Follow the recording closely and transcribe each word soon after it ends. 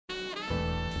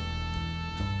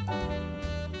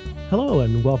Hello,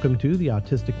 and welcome to the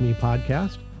Autistic Me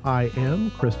podcast. I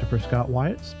am Christopher Scott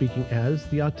Wyatt, speaking as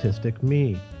the Autistic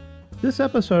Me. This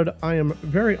episode, I am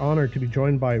very honored to be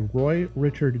joined by Roy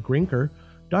Richard Grinker.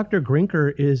 Dr.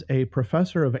 Grinker is a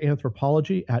professor of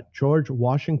anthropology at George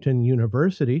Washington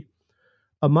University.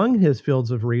 Among his fields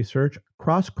of research,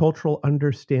 cross-cultural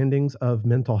understandings of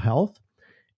mental health.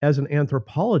 As an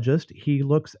anthropologist, he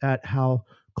looks at how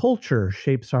culture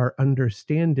shapes our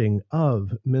understanding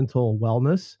of mental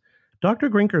wellness. Dr.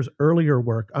 Grinker's earlier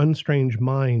work, Unstrange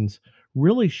Minds,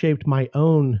 really shaped my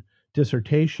own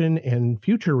dissertation and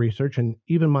future research, and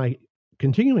even my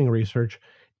continuing research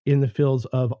in the fields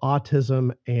of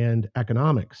autism and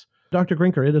economics. Dr.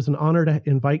 Grinker, it is an honor to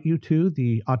invite you to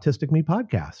the Autistic Me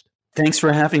podcast. Thanks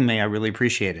for having me. I really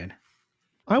appreciate it.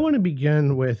 I want to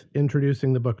begin with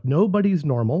introducing the book, Nobody's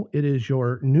Normal. It is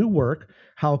your new work,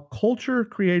 How Culture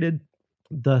Created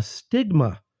the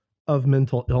Stigma of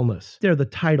Mental Illness. There, the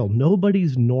title,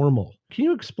 Nobody's Normal. Can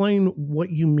you explain what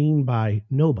you mean by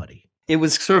nobody? It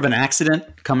was sort of an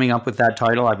accident coming up with that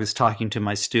title. I was talking to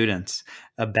my students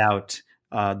about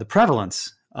the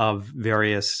prevalence of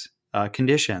various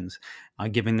conditions,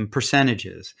 giving them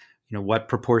percentages. You know, what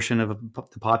proportion of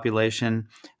the population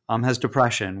has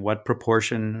depression, what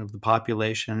proportion of the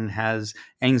population has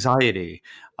anxiety,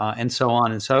 and so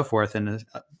on and so forth. And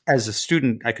as a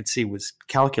student, I could see was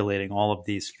calculating all of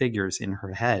these figures in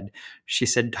her head. She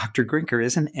said, "Dr. Grinker,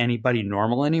 isn't anybody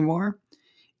normal anymore?"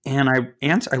 And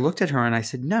I looked at her and I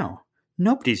said, "No,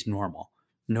 nobody's normal.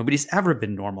 Nobody's ever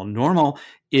been normal. Normal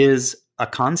is a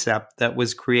concept that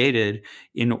was created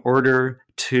in order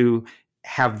to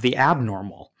have the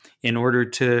abnormal, in order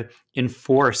to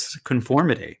enforce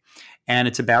conformity. And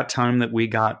it's about time that we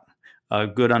got a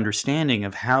good understanding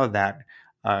of how that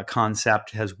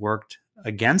concept has worked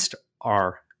against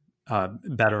our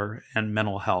better and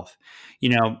mental health. You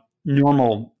know,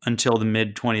 normal until the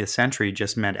mid-20th century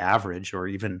just meant average or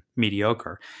even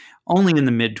mediocre. Only in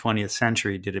the mid-20th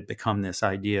century did it become this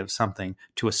idea of something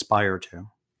to aspire to.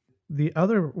 The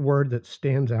other word that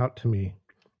stands out to me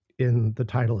in the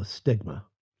title is stigma.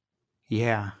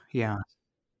 Yeah.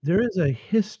 There is a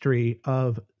history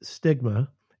of stigma,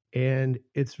 and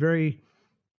it's very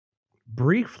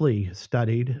briefly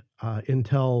studied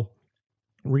until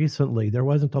recently. There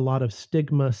wasn't a lot of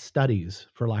stigma studies,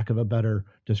 for lack of a better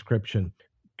description.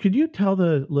 Could you tell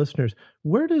the listeners,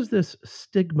 where does this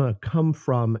stigma come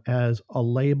from as a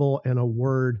label and a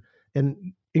word?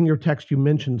 And in your text, you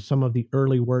mentioned some of the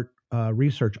early work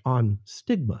research on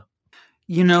stigma.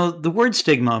 You know, the word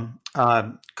stigma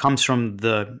comes from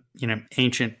the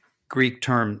ancient Greek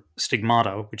term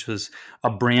stigmata, which was a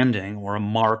branding or a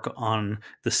mark on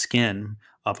the skin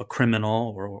of a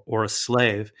criminal or a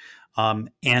slave.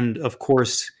 And of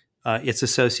course, it's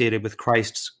associated with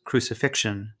Christ's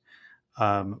crucifixion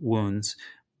wounds.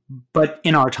 But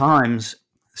in our times,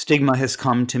 stigma has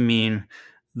come to mean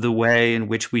the way in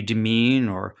which we demean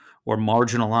or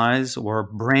marginalize or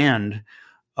brand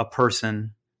a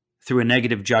person through a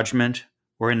negative judgment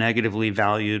or a negatively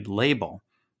valued label.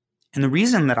 And the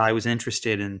reason that I was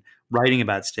interested in writing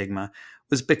about stigma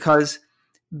was because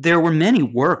there were many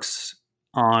works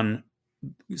on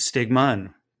stigma and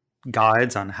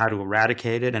guides on how to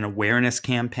eradicate it and awareness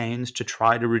campaigns to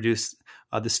try to reduce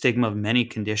the stigma of many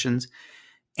conditions.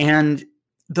 And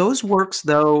those works,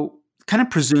 though, kind of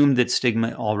presumed that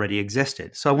stigma already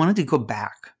existed. So I wanted to go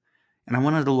back and I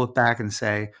wanted to look back and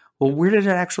say, well, where did it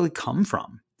actually come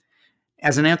from?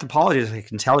 As an anthropologist, I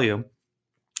can tell you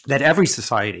that every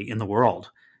society in the world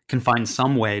can find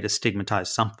some way to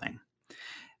stigmatize something.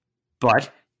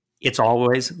 But it's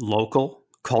always local,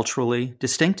 culturally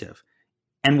distinctive.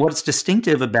 And what's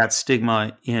distinctive about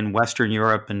stigma in Western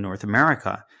Europe and North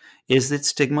America is that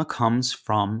stigma comes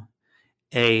from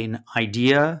an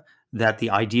idea that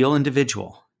the ideal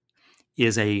individual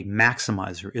is a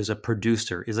maximizer, is a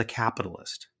producer, is a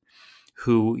capitalist,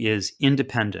 who is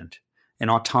independent and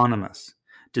autonomous,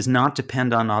 does not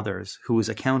depend on others, who is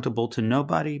accountable to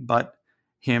nobody but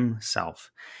himself.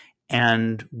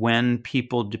 And when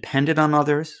people depended on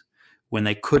others, when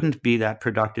they couldn't be that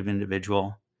productive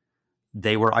individual,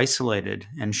 they were isolated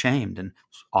and shamed and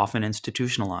often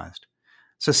institutionalized.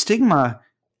 So stigma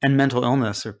and mental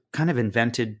illness are kind of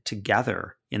invented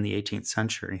together in the 18th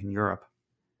century in Europe.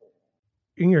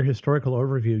 In your historical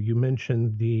overview, you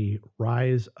mentioned the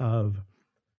rise of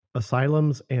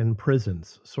asylums and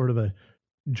prisons, sort of a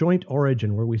joint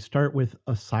origin where we start with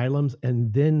asylums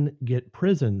and then get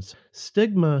prisons.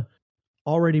 Stigma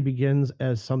already begins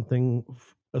as something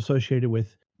associated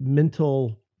with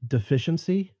mental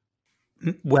deficiency.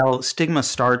 Well, stigma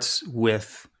starts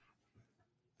with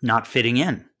not fitting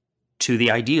in, to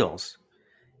the ideals.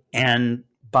 And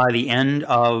by the end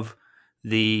of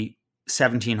the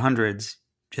 1700s,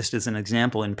 just as an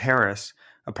example, in Paris,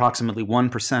 approximately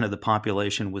 1% of the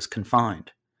population was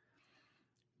confined.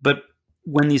 But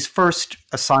when these first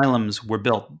asylums were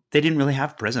built, they didn't really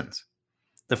have prisons.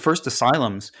 The first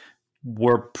asylums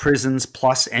were prisons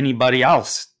plus anybody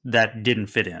else that didn't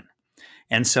fit in.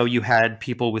 And so you had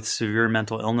people with severe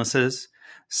mental illnesses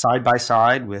side by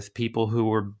side with people who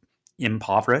were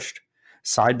impoverished,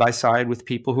 side by side with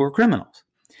people who were criminals.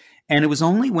 And it was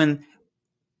only when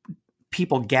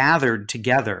people gathered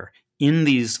together in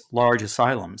these large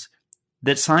asylums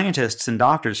that scientists and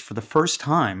doctors, for the first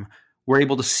time, were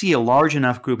able to see a large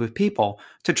enough group of people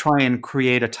to try and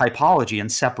create a typology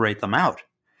and separate them out.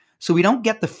 So we don't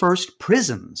get the first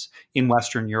prisons in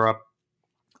Western Europe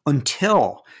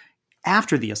until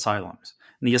after the asylums.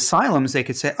 In the asylums, they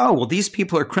could say, oh, well, these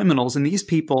people are criminals and these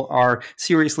people are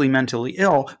seriously mentally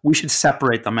ill. We should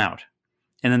separate them out.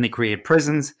 And then they create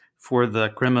prisons for the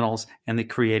criminals and they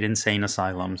create insane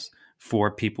asylums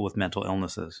for people with mental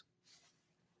illnesses.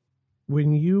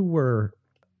 When you were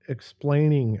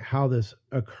explaining how this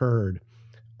occurred,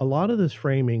 a lot of this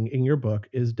framing in your book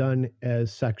is done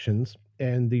as sections,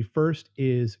 and the first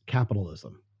is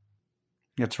capitalism.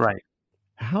 That's right.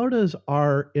 How does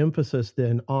our emphasis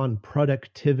then on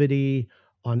productivity,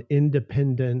 on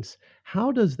independence,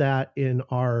 how does that in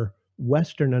our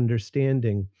Western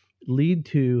understanding lead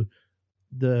to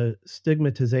the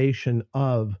stigmatization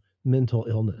of mental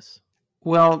illness?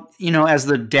 Well, as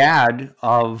the dad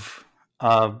of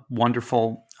a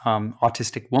wonderful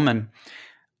autistic woman,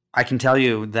 I can tell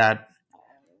you that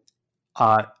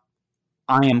I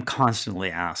am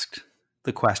constantly asked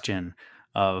the question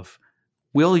of,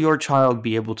 will your child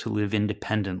be able to live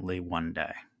independently one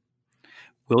day?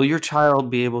 Will your child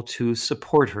be able to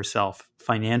support herself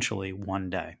financially one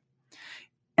day?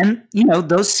 And,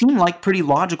 those seem like pretty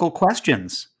logical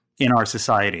questions in our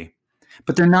society,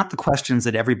 but they're not the questions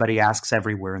that everybody asks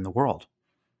everywhere in the world.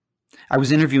 I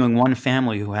was interviewing one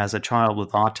family who has a child with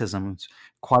autism,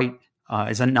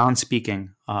 is a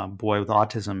non-speaking boy with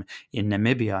autism in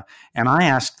Namibia. And I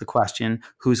asked the question,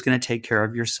 who's going to take care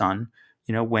of your son?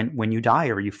 When you die,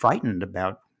 are you frightened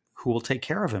about who will take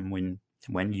care of him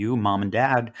when you, mom and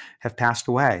dad, have passed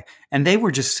away? And they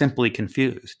were just simply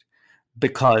confused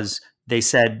because they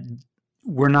said,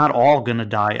 we're not all going to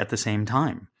die at the same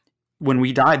time. When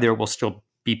we die, there will still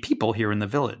be people here in the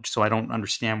village. So I don't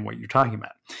understand what you're talking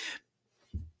about.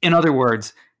 In other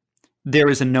words, there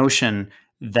is a notion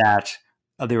that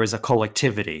there is a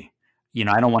collectivity.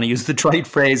 I don't want to use the trite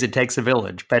phrase, it takes a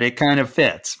village, but it kind of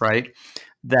fits, right?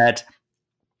 That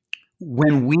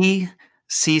when we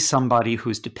see somebody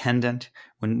who's dependent,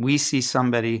 when we see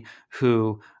somebody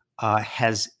who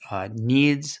has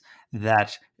needs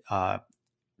that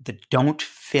don't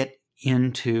fit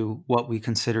into what we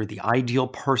consider the ideal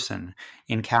person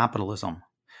in capitalism,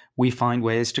 we find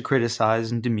ways to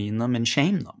criticize and demean them and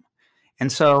shame them.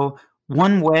 And so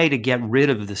one way to get rid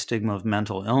of the stigma of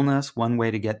mental illness, one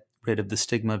way to get rid of the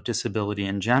stigma of disability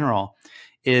in general,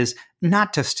 is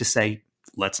not just to say,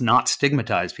 let's not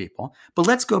stigmatize people, but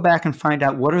let's go back and find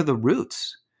out what are the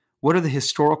roots. What are the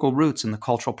historical roots and the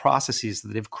cultural processes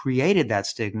that have created that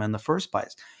stigma in the first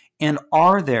place? And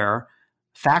are there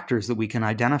factors that we can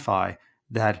identify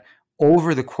that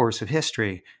over the course of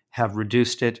history have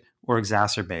reduced it or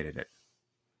exacerbated it?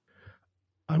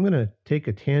 I'm going to take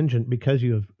a tangent because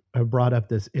you have brought up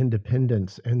this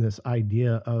independence and this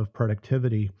idea of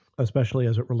productivity, especially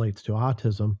as it relates to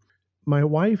autism. My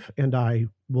wife and I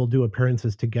will do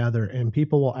appearances together, and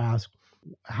people will ask,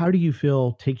 how do you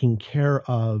feel taking care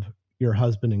of your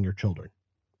husband and your children?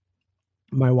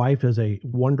 My wife is a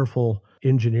wonderful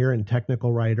engineer and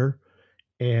technical writer,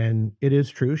 and it is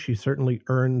true, she certainly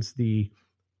earns the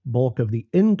bulk of the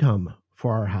income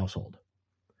for our household.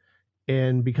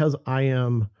 And because I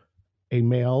am a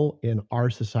male in our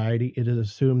society, it is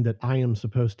assumed that I am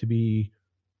supposed to be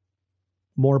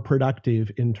more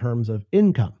productive in terms of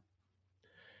income.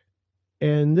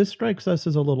 And this strikes us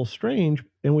as a little strange,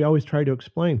 and we always try to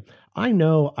explain. I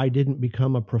know I didn't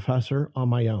become a professor on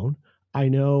my own. I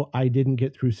know I didn't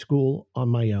get through school on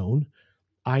my own.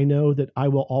 I know that I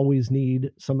will always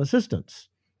need some assistance.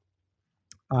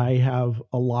 I have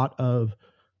a lot of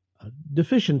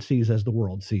deficiencies as the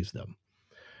world sees them.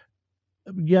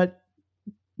 Yet,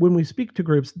 when we speak to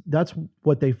groups, that's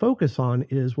what they focus on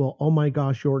is, well, oh my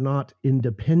gosh, you're not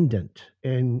independent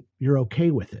and you're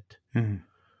okay with it. Mm-hmm.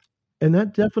 And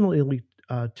that definitely,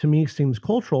 to me, seems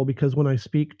cultural, because when I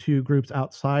speak to groups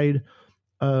outside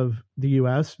of the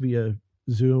US via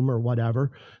Zoom or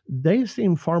whatever, they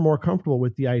seem far more comfortable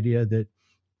with the idea that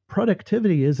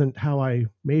productivity isn't how I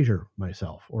measure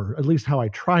myself, or at least how I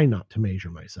try not to measure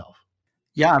myself.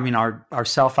 Yeah, I mean, our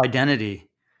self-identity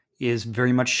is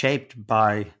very much shaped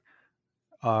by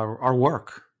our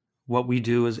work, what we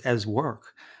do as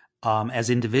work, as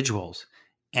individuals.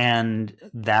 And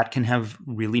that can have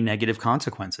really negative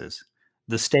consequences.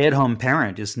 The stay-at-home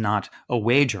parent is not a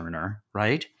wage earner,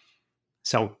 right?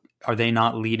 So are they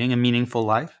not leading a meaningful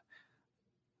life?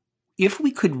 If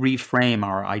we could reframe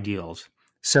our ideals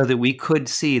so that we could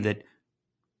see that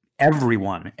every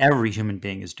human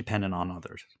being is dependent on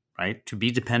others, right? To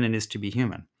be dependent is to be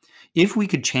human. If we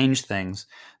could change things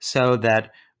so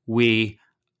that we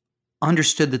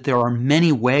understood that there are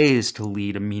many ways to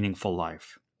lead a meaningful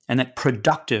life and that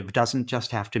productive doesn't just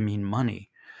have to mean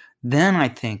money, then I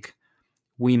think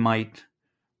we might,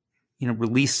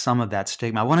 release some of that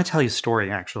stigma. I want to tell you a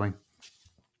story, actually.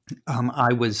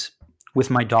 I was with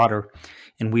my daughter,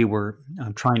 and we were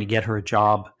trying to get her a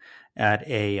job at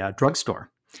a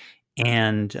drugstore.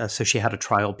 And so she had a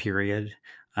trial period,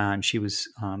 and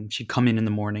she'd come in the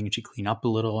morning and she'd clean up a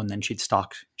little, and then she'd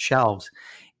stock shelves.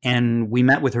 And we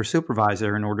met with her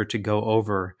supervisor in order to go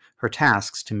over her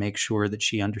tasks to make sure that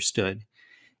she understood.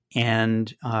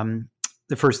 And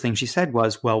the first thing she said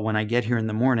was, well, when I get here in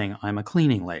the morning, I'm a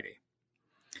cleaning lady.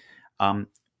 I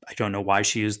don't know why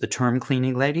she used the term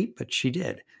cleaning lady, but she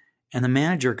did. And the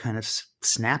manager kind of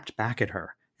snapped back at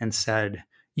her and said,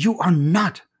 you are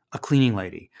not a cleaning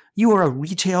lady. You are a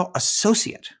retail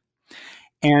associate.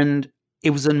 And it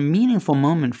was a meaningful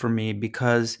moment for me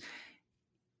because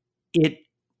it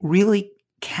really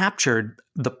captured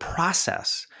the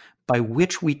process by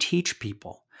which we teach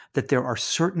people that there are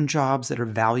certain jobs that are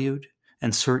valued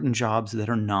and certain jobs that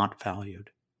are not valued.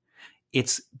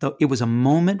 It was a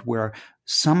moment where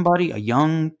a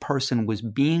young person was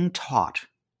being taught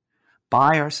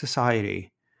by our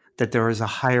society that there is a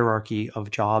hierarchy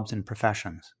of jobs and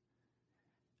professions.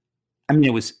 I mean,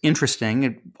 it was interesting.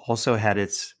 It also had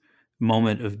its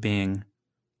moment of being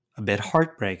a bit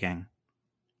heartbreaking.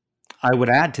 I would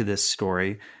add to this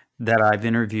story that I've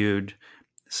interviewed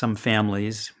some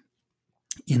families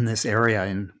in this area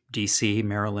in DC,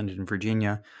 Maryland, and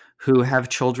Virginia who have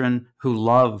children who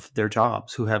love their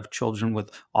jobs, who have children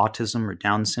with autism or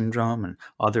Down syndrome and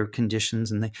other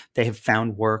conditions, and they have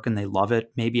found work and they love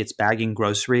it. Maybe it's bagging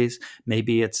groceries,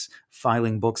 maybe it's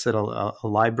filing books at a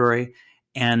library,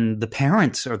 and the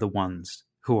parents are the ones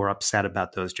who are upset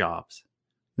about those jobs,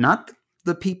 not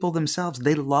the people themselves.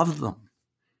 They love them.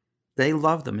 They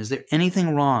love them. Is there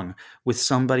anything wrong with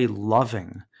somebody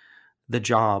loving the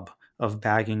job of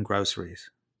bagging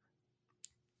groceries?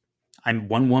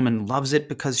 One woman loves it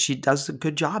because she does a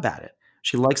good job at it.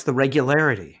 She likes the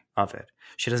regularity of it.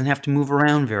 She doesn't have to move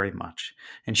around very much.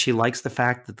 And she likes the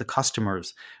fact that the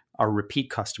customers are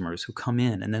repeat customers who come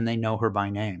in and then they know her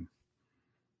by name.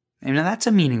 And that's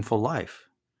a meaningful life.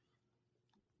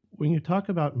 When you talk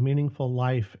about meaningful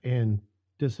life and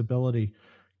disability,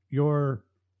 your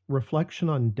reflection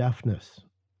on deafness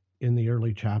in the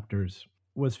early chapters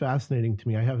was fascinating to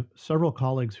me. I have several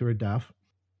colleagues who are deaf,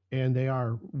 and they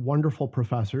are wonderful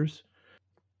professors.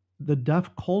 The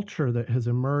deaf culture that has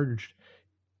emerged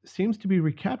seems to be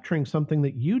recapturing something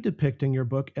that you depict in your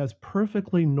book as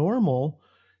perfectly normal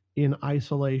in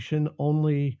isolation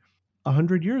only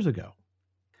 100 years ago.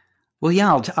 Well,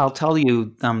 yeah, I'll tell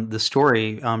you the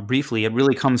story briefly. It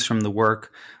really comes from the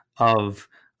work of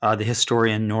the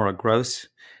historian Nora Gross,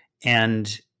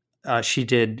 and she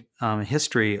did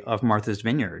history of Martha's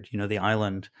Vineyard, the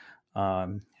island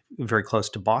very close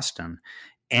to Boston.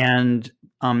 And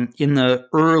in the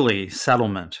early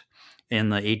settlement in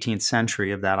the 18th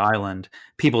century of that island,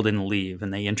 people didn't leave,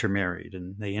 and they intermarried.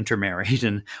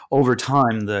 And over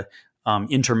time, the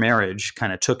intermarriage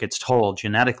kind of took its toll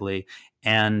genetically,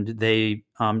 and they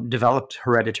developed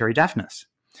hereditary deafness.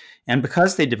 And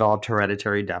because they developed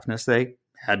hereditary deafness, they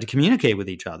had to communicate with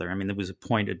each other. I mean, there was a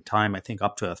point in time, I think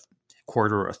up to a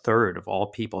quarter or a third of all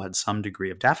people had some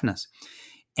degree of deafness.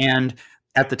 And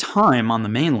at the time on the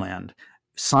mainland,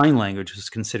 sign language was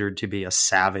considered to be a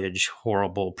savage,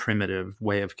 horrible, primitive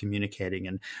way of communicating,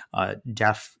 and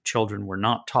deaf children were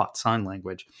not taught sign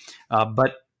language.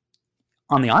 But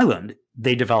on the island,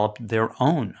 they developed their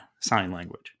own sign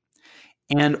language.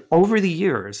 And over the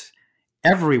years,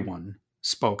 everyone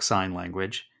spoke sign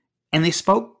language, and they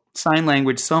spoke sign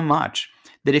language so much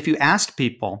that if you asked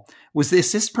people, was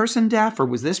this person deaf, or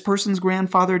was this person's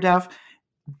grandfather deaf?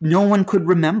 No one could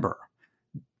remember.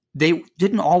 They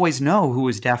didn't always know who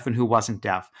was deaf and who wasn't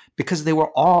deaf because they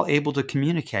were all able to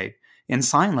communicate in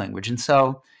sign language. And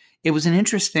so it was an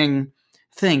interesting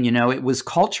thing. It was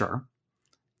culture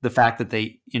the fact that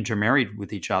they intermarried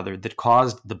with each other that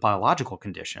caused the biological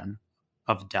condition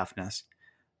of deafness.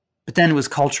 But then it was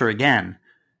culture again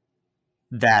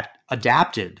that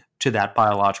adapted to that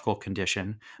biological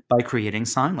condition by creating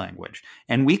sign language.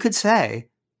 And we could say,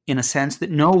 in a sense,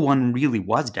 that no one really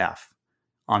was deaf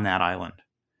on that island.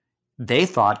 They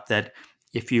thought that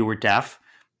if you were deaf,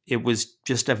 it was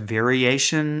just a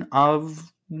variation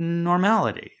of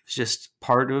normality. It's just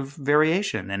part of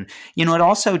variation. And, it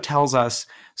also tells us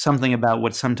something about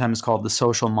what's sometimes called the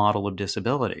social model of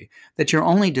disability, that you're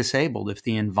only disabled if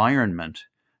the environment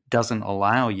doesn't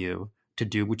allow you to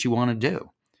do what you want to do.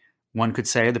 One could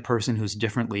say the person who's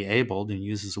differently abled and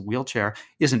uses a wheelchair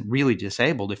isn't really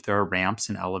disabled if there are ramps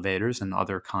and elevators and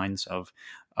other kinds of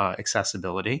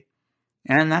accessibility.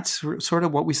 And that's sort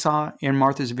of what we saw in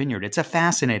Martha's Vineyard. It's a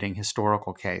fascinating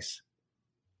historical case.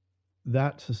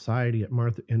 That society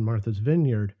in Martha's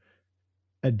Vineyard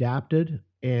adapted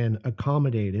and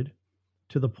accommodated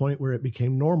to the point where it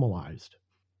became normalized.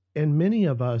 And many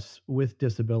of us with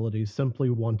disabilities simply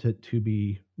want it to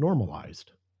be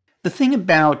normalized. The thing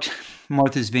about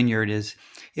Martha's Vineyard is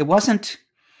it wasn't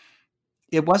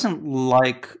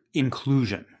like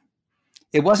inclusion.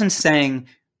 It wasn't saying,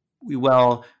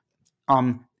 well,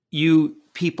 you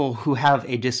people who have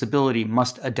a disability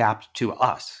must adapt to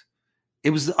us. It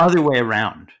was the other way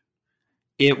around.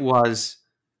 It was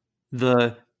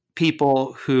the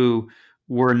people who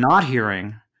were not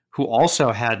hearing who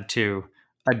also had to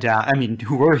adapt,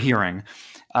 who were hearing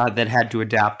that had to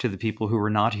adapt to the people who were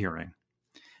not hearing.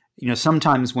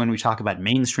 Sometimes when we talk about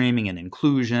mainstreaming and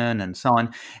inclusion and so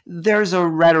on, there's a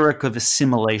rhetoric of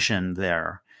assimilation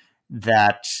there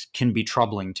that can be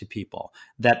troubling to people.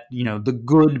 That, the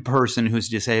good person who's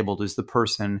disabled is the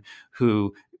person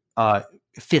who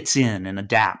fits in and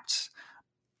adapts.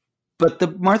 But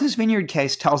the Martha's Vineyard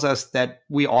case tells us that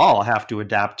we all have to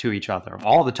adapt to each other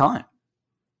all the time.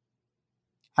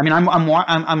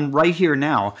 I'm right here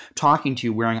now talking to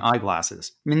you wearing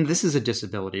eyeglasses. This is a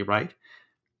disability, right?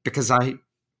 Because I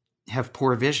have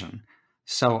poor vision,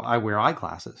 so I wear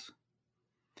eyeglasses.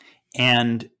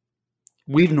 And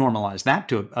we've normalized that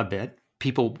to a bit.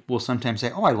 People will sometimes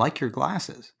say, oh, I like your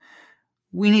glasses.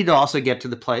 We need to also get to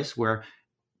the place where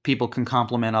people can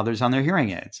compliment others on their hearing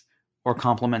aids or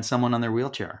compliment someone on their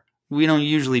wheelchair. We don't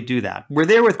usually do that. We're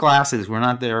there with glasses. We're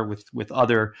not there with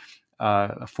other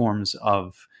forms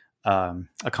of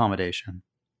accommodation.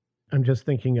 I'm just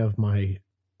thinking of my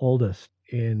oldest,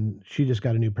 and she just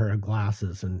got a new pair of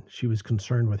glasses, and she was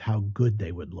concerned with how good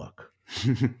they would look.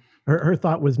 Her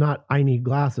thought was not, I need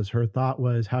glasses. Her thought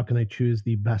was, how can I choose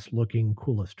the best looking,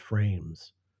 coolest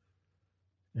frames?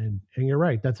 And you're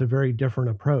right. That's a very different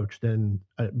approach than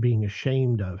being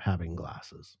ashamed of having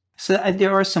glasses. So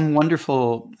there are some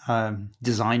wonderful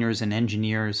designers and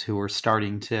engineers who are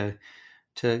starting to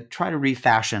try to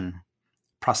refashion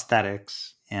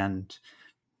prosthetics and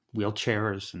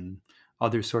wheelchairs and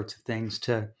other sorts of things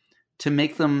to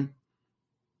make them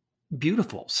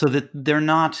beautiful, so that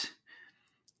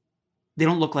they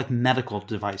don't look like medical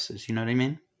devices. You know what I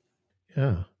mean?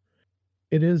 Yeah.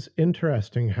 It is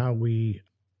interesting how we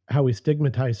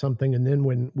stigmatize something, and then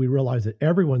when we realize that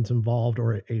everyone's involved,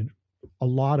 or a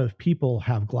lot of people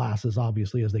have glasses,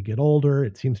 obviously, as they get older,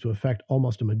 it seems to affect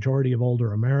almost a majority of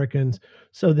older Americans.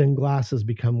 So then glasses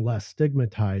become less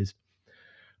stigmatized.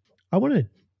 I want to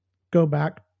go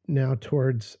back now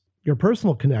towards your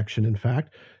personal connection. In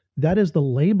fact, that is the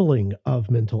labeling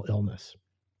of mental illness.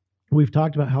 We've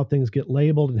talked about how things get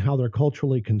labeled and how they're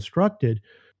culturally constructed.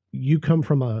 You come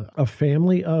from a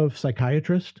family of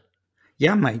psychiatrists?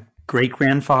 Yeah, my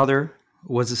great-grandfather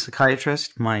was a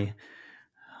psychiatrist. My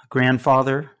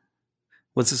grandfather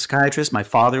was a psychiatrist. My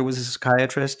father was a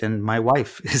psychiatrist, and my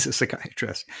wife is a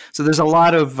psychiatrist. So there's a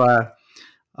lot of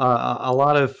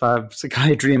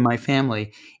psychiatry in my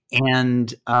family,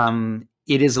 and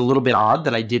it is a little bit odd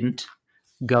that I didn't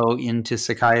go into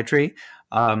psychiatry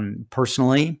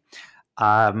personally.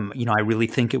 I really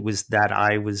think it was that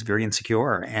I was very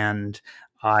insecure, and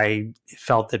I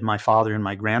felt that my father and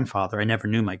my grandfather, I never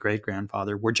knew my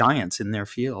great-grandfather, were giants in their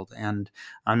field. And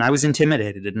I was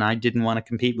intimidated, and I didn't want to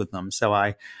compete with them. So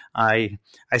I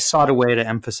sought a way to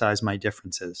emphasize my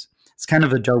differences. It's kind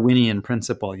of a Darwinian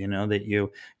principle, that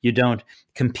you don't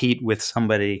compete with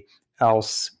somebody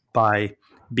else by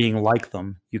being like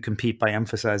them. You compete by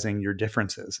emphasizing your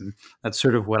differences. And that's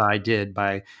sort of what I did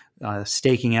by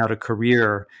staking out a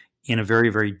career in a very,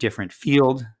 very different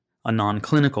field, a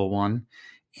non-clinical one,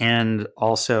 and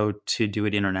also to do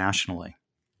it internationally.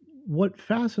 What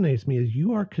fascinates me is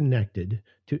you are connected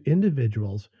to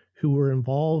individuals who were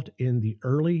involved in the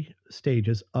early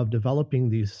stages of developing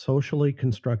these socially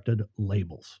constructed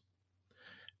labels.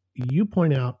 you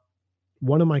point out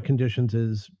one of my conditions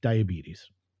is diabetes,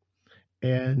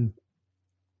 and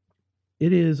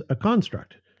it is a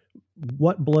construct.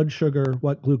 What blood sugar,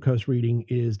 what glucose reading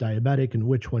is diabetic and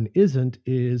which one isn't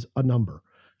is a number.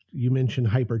 You mentioned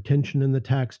hypertension in the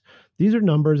text. These are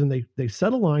numbers, and they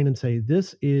set a line and say,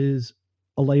 this is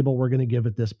a label we're going to give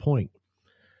at this point.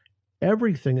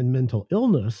 Everything in mental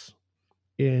illness,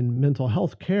 in mental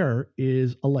health care,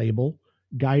 is a label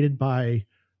guided by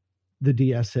the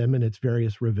DSM and its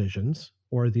various revisions,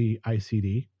 or the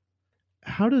ICD.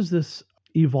 How does this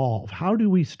evolve? How do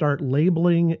we start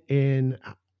labeling, and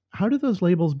how do those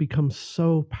labels become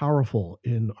so powerful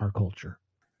in our culture?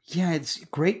 Yeah, it's a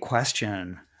great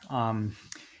question.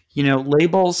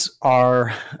 Labels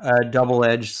are a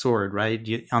double-edged sword,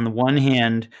 right? On the one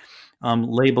hand,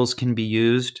 labels can be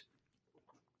used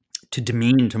to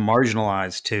demean, to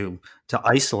marginalize, to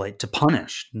isolate, to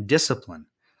punish, discipline.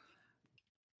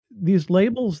 These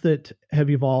labels that have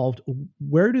evolved,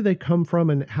 where do they come from,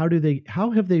 and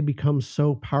how have they become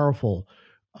so powerful?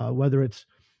 Whether it's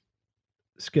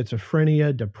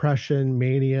schizophrenia, depression,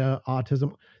 mania,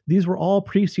 autism, these were all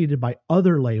preceded by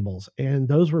other labels, and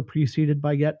those were preceded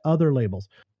by yet other labels.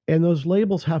 And those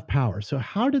labels have power. So,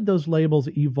 how did those labels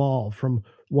evolve from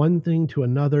one thing to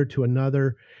another to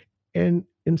another? And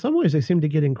in some ways, they seem to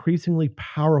get increasingly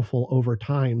powerful over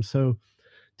time. So,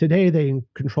 today they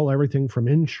control everything from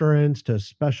insurance to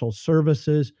special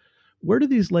services. Where do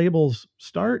these labels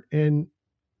start, and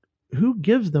who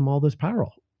gives them all this power?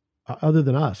 Other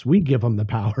than us, we give them the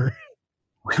power.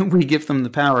 We give them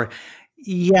the power.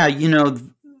 Yeah,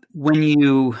 when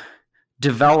you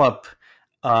develop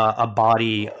a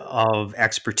body of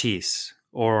expertise,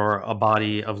 or a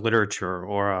body of literature,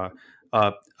 or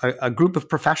a group of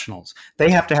professionals, they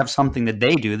have to have something that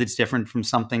they do that's different from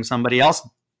something somebody else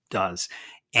does.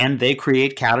 And they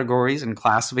create categories and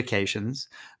classifications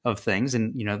of things.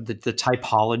 And, the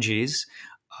typologies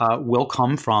will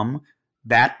come from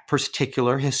that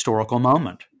particular historical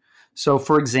moment. So,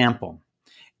 for example,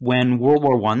 when World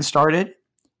War I started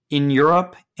in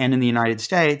Europe and in the United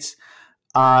States,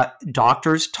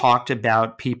 doctors talked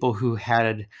about people who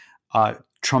had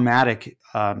traumatic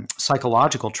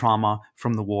psychological trauma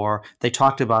from the war. They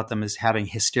talked about them as having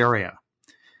hysteria.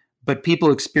 But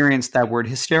people experienced that word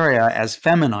hysteria as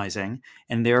feminizing,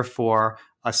 and therefore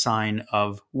a sign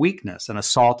of weakness, an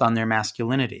assault on their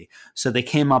masculinity. So they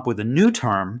came up with a new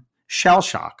term, shell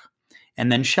shock.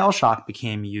 And then shell shock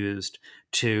became used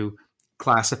to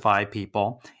classify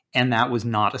people, and that was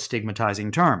not a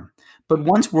stigmatizing term. But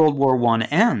once World War I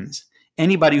ends,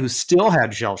 anybody who still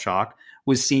had shell shock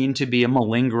was seen to be a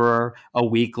malingerer, a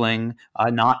weakling,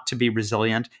 not to be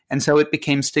resilient, and so it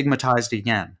became stigmatized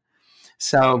again.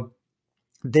 So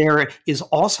there is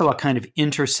also a kind of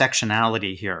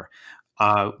intersectionality here,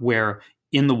 where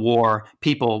in the war,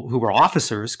 people who were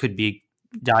officers could be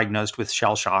diagnosed with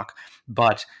shell shock,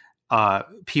 but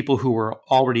people who were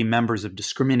already members of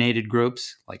discriminated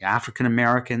groups, like African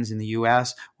Americans in the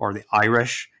US or the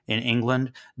Irish in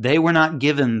England, they were not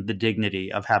given the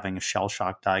dignity of having a shell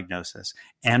shock diagnosis,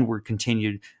 and were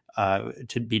continued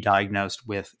to be diagnosed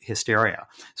with hysteria.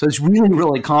 So it's really,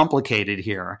 really complicated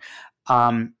here.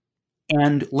 And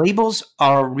labels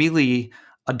are really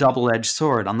a double-edged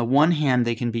sword. On the one hand,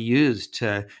 they can be used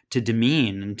to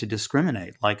demean and to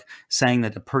discriminate, like saying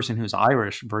that a person who's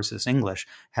Irish versus English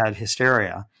had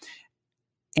hysteria.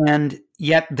 And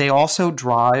yet they also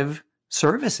drive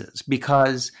services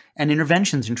and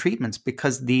interventions and treatments,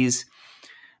 because these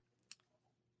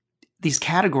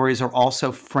categories are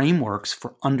also frameworks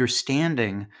for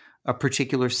understanding a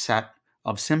particular set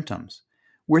of symptoms.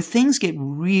 Where things get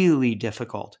really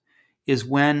difficult is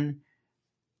when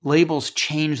labels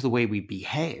change the way we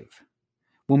behave,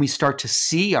 when we start to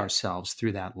see ourselves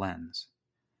through that lens,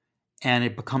 and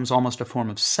it becomes almost a form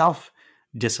of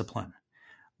self-discipline.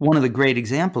 One of the great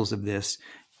examples of this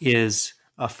is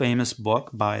a famous book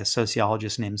by a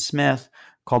sociologist named Smith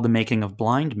called The Making of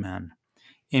Blind Men,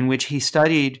 in which he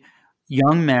studied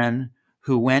young men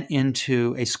who went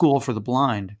into a school for the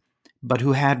blind, but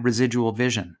who had residual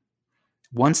vision.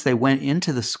 Once they went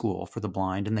into the school for the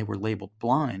blind and they were labeled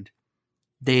blind,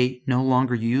 they no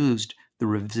longer used the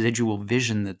residual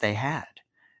vision that they had.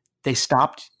 They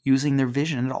stopped using their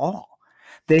vision at all.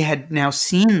 They had now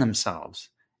seen themselves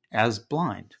as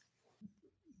blind.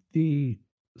 The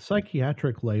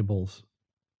psychiatric labels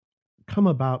come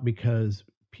about because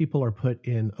people are put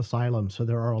in asylums. So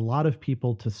there are a lot of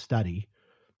people to study,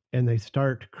 and they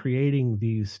start creating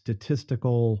these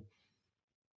statistical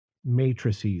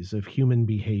matrices of human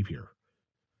behavior.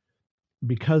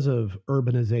 Because of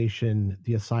urbanization,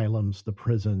 the asylums, the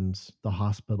prisons, the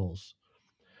hospitals,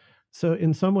 So,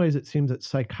 in some ways, it seems that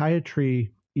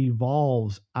psychiatry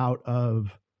evolves out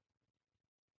of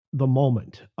the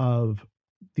moment of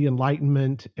the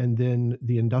Enlightenment and then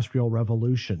the Industrial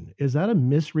Revolution. Is that a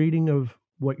misreading of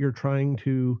what you're trying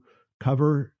to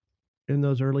cover in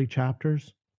those early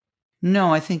chapters?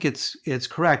 No, I think it's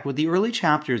correct. What the early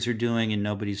chapters are doing in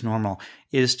Nobody's Normal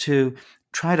is to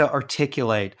try to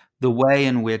articulate the way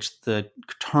in which the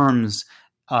terms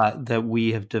that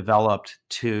we have developed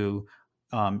to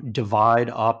divide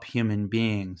up human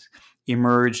beings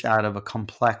emerged out of a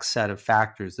complex set of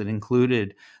factors that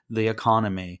included the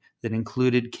economy, that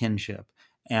included kinship,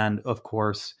 and of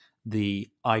course, the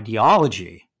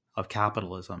ideology of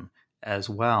capitalism as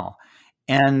well.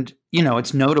 And,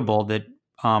 it's notable that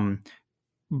um,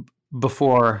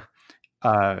 before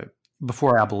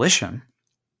before abolition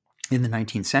in the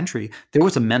 19th century, there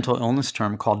was a mental illness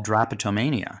term called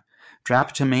drapetomania.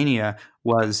 Drapetomania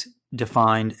was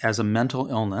defined as a mental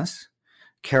illness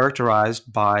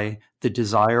characterized by the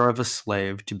desire of a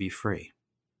slave to be free.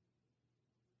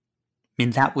 I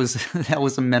mean, that was that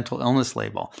was a mental illness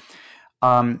label.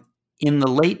 In the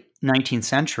late 19th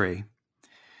century,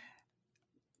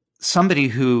 somebody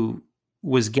who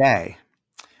was gay,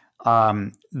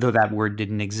 though that word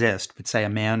didn't exist, but say a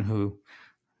man who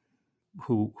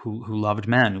loved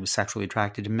men, who was sexually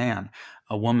attracted to man,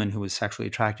 a woman who was sexually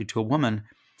attracted to a woman,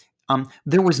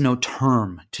 there was no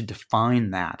term to define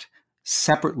that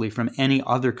separately from any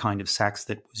other kind of sex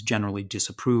that was generally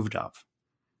disapproved of.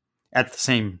 At the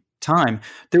same time,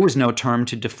 there was no term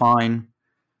to define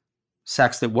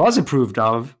sex that was approved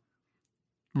of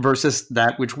versus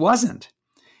that which wasn't.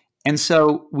 And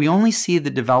so we only see the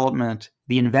development,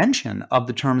 the invention of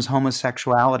the terms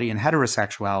homosexuality and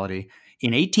heterosexuality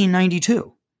in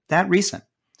 1892, that recent.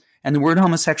 And the word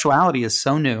homosexuality is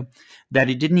so new that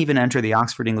it didn't even enter the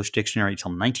Oxford English Dictionary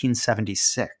until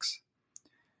 1976.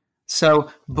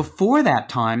 So before that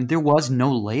time, there was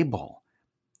no label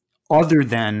other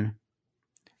than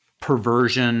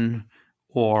perversion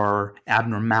or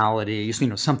abnormalities,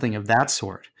 something of that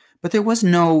sort. But there was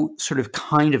no sort of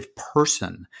kind of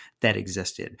person that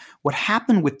existed. What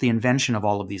happened with the invention of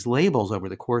all of these labels over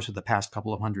the course of the past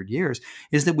couple of hundred years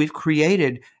is that we've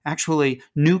created actually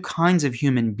new kinds of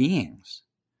human beings.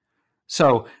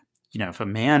 So, if a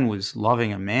man was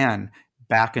loving a man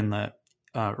back in the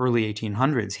early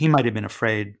 1800s, he might have been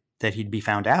afraid that he'd be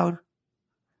found out,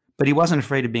 but he wasn't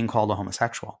afraid of being called a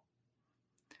homosexual.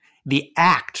 The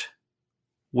act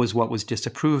was what was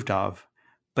disapproved of,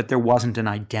 but there wasn't an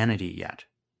identity yet.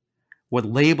 What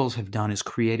labels have done is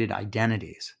created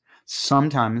identities,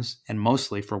 sometimes and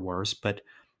mostly for worse, but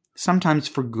sometimes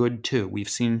for good too. We've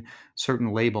seen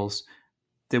certain labels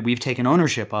that we've taken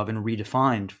ownership of and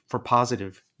redefined for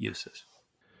positive uses.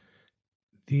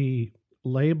 The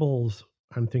labels,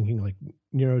 I'm thinking like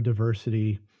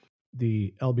neurodiversity,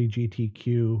 the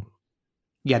LGBTQ.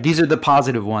 Yeah, these are the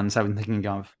positive ones I've been thinking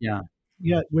of. Yeah.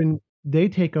 Yeah, when they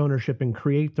take ownership and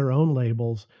create their own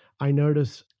labels, I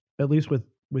notice, at least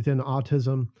within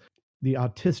autism, the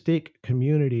autistic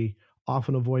community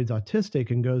often avoids autistic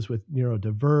and goes with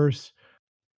neurodiverse.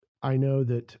 I know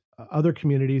that other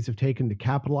communities have taken to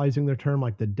capitalizing their term,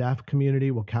 like the deaf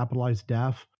community will capitalize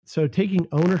deaf. So taking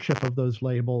ownership of those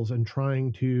labels and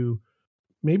trying to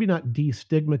maybe not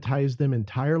destigmatize them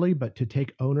entirely, but to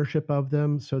take ownership of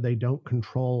them so they don't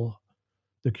control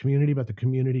the community, but the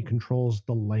community controls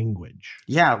the language.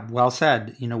 Yeah, well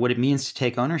said. What it means to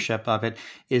take ownership of it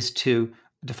is to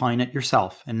define it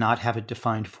yourself and not have it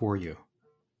defined for you,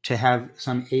 to have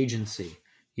some agency,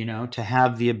 to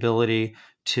have the ability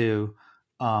to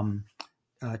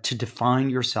define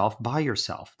yourself by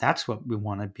yourself. That's what we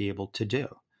want to be able to do.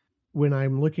 When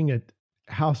I'm looking at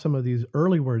how some of these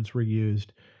early words were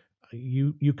used,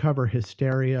 you cover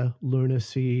hysteria,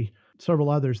 lunacy,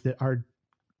 several others that are,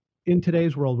 in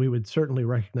today's world, we would certainly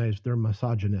recognize they're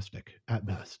misogynistic at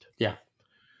best. Yeah.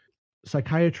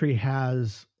 Psychiatry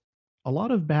has a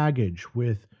lot of baggage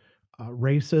with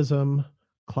racism,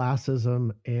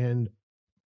 classism, and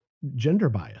gender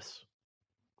bias.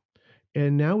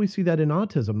 And now we see that in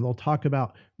autism. They'll talk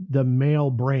about the male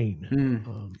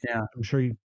brain. Yeah. I'm sure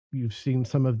you've seen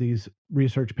some of these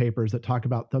research papers that talk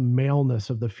about the maleness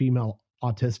of the female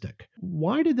autistic.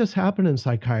 Why did this happen in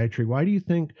psychiatry? Why do you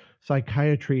think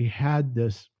psychiatry had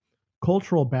this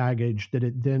cultural baggage that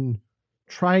it then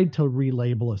tried to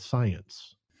relabel as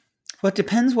science? Well, it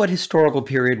depends what historical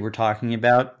period we're talking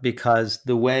about, because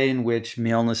the way in which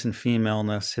maleness and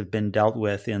femaleness have been dealt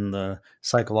with in the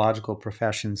psychological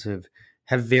professions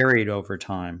have varied over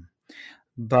time.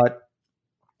 But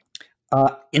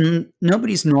in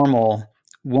Nobody's Normal,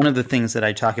 one of the things that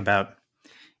I talk about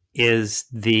is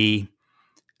the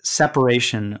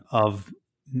separation of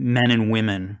men and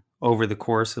women over the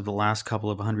course of the last couple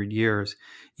of 100 years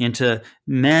into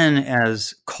men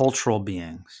as cultural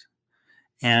beings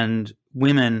and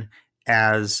women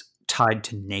as tied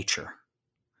to nature,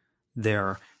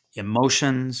 their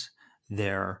emotions,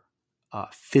 their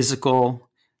physical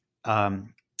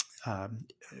um, uh,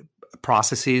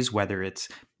 processes, whether it's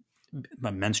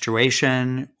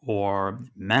menstruation or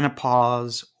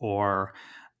menopause or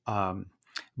um,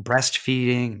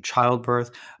 breastfeeding,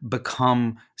 childbirth,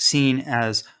 become seen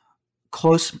as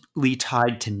closely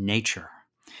tied to nature.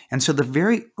 And so the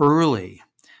very early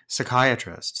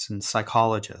psychiatrists and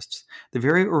psychologists, the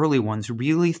very early ones,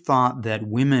 really thought that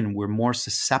women were more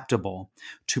susceptible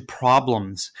to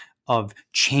problems of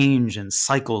change and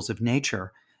cycles of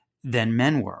nature than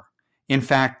men were. In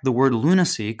fact, the word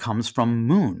lunacy comes from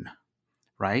moon,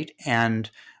 right? And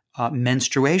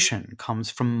menstruation comes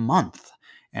from month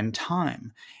and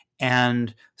time.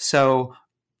 And so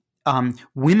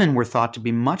women were thought to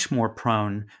be much more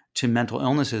prone to mental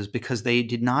illnesses because they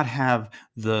did not have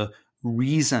the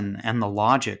reason and the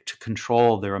logic to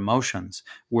control their emotions,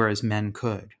 whereas men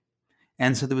could.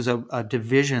 And so there was a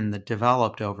division that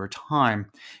developed over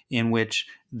time in which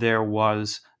there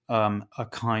was a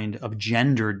kind of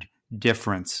gendered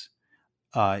difference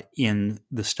in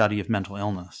the study of mental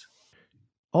illness.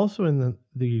 Also, in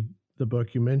the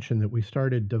book, you mentioned that we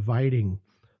started dividing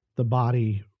the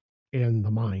body and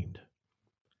the mind,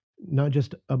 not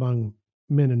just among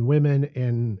men and women,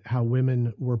 and how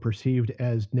women were perceived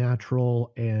as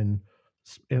natural and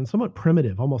somewhat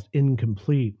primitive, almost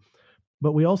incomplete.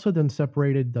 But we also then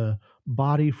separated the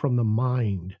body from the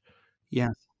mind.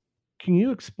 Yes. Can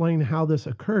you explain how this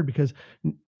occurred? Because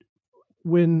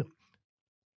when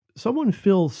someone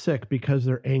feels sick because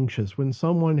they're anxious, when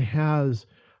someone has,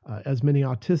 as many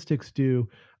autistics do,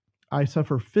 I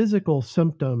suffer physical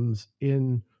symptoms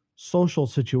in social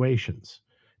situations.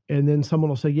 And then someone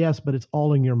will say, yes, but it's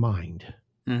all in your mind.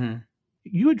 Mm-hmm.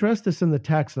 You address this in the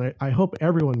text, and I hope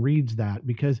everyone reads that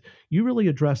because you really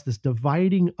address this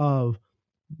dividing of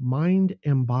mind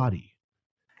and body.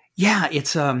 Yeah,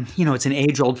 it's it's an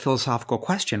age-old philosophical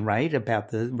question, right, about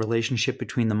the relationship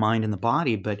between the mind and the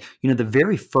body. But the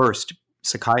very first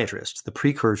psychiatrists, the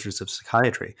precursors of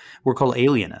psychiatry, were called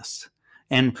alienists.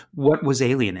 And what was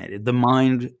alienated? The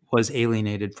mind was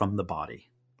alienated from the body.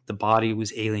 The body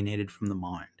was alienated from the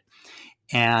mind.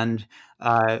 And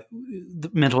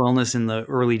the mental illness in the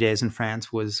early days in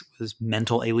France was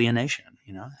mental alienation,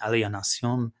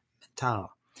 alienation mentale.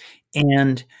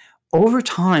 And over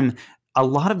time, a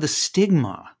lot of the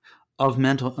stigma of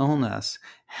mental illness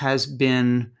has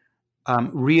been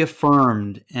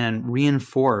reaffirmed and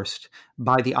reinforced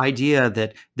by the idea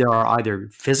that there are either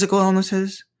physical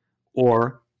illnesses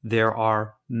or there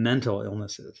are mental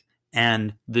illnesses,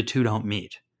 and the two don't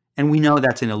meet. And we know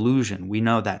that's an illusion. We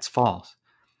know that's false.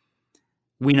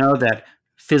 We know that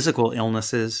physical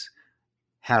illnesses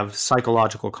have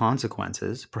psychological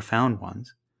consequences, profound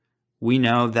ones. We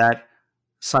know that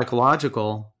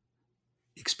psychological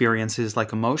experiences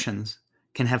like emotions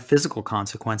can have physical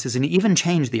consequences and even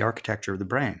change the architecture of the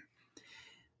brain.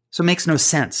 So it makes no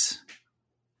sense,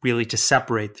 really, to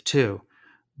separate the two.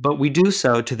 But we do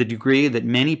so to the degree that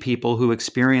many people who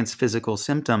experience physical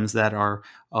symptoms that are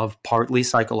of partly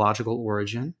psychological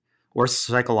origin or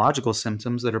psychological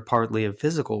symptoms that are partly of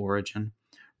physical origin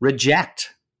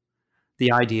reject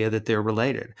the idea that they're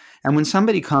related. And when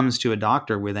somebody comes to a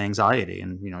doctor with anxiety,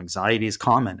 and anxiety is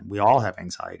common, we all have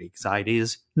anxiety. Anxiety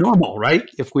is normal, right?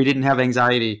 If we didn't have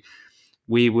anxiety,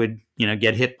 we would,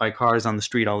 get hit by cars on the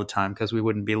street all the time because we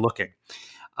wouldn't be looking.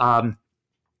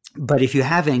 But if you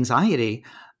have anxiety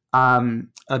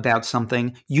about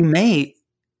something, you may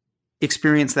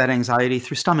experience that anxiety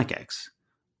through stomach aches,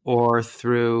 or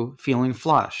through feeling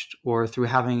flushed, or through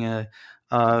having an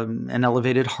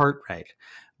elevated heart rate.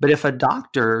 But if a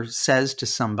doctor says to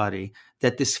somebody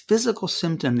that this physical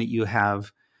symptom that you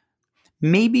have,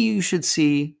 maybe you should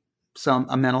see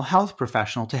a mental health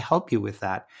professional to help you with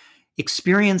that,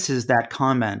 experiences that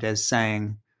comment as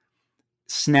saying,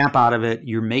 snap out of it,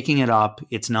 you're making it up,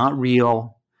 it's not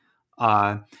real.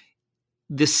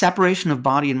 This separation of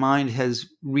body and mind has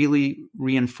really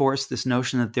reinforced this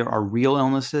notion that there are real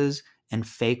illnesses and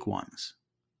fake ones.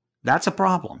 That's a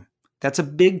problem. That's a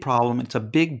big problem. It's a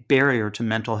big barrier to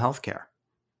mental health care.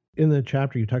 In the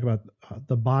chapter, you talk about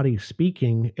the body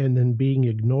speaking and then being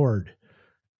ignored.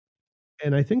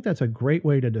 And I think that's a great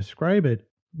way to describe it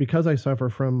because I suffer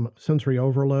from sensory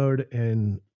overload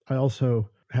and I also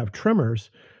have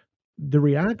tremors. The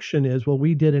reaction is, well,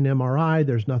 we did an MRI,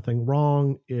 there's nothing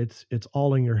wrong. It's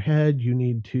all in your head. You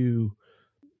need to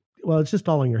well, it's just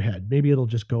all in your head. Maybe it'll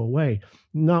just go away.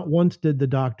 Not once did the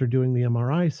doctor doing the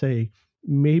MRI say,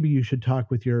 maybe you should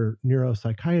talk with your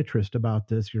neuropsychiatrist about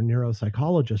this, your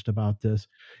neuropsychologist about this.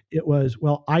 It was,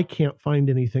 well, I can't find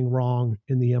anything wrong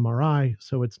in the MRI,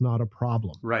 so it's not a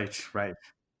problem. Right, right.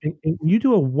 And you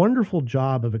do a wonderful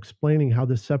job of explaining how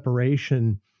this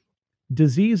separation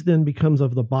disease then becomes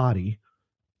of the body,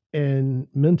 and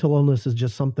mental illness is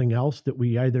just something else that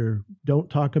we either don't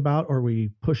talk about or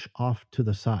we push off to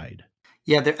the side.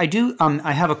 Yeah, I do.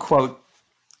 I have a quote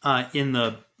in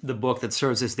the book that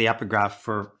serves as the epigraph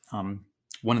for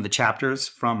one of the chapters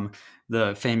from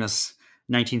the famous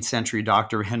 19th century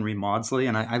doctor Henry Maudsley,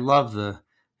 and I love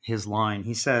his line.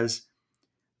 He says,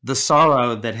 "The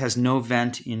sorrow that has no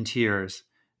vent in tears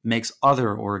makes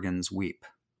other organs weep,"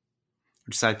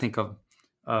 which is, I think,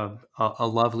 a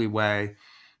lovely way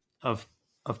of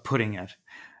putting it.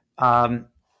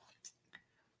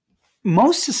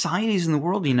 Most societies in the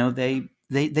world,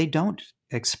 they don't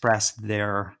express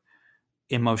their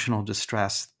emotional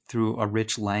distress through a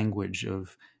rich language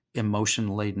of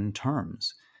emotion-laden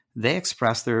terms. They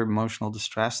express their emotional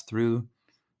distress through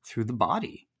the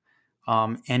body.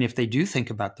 And if they do think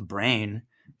about the brain,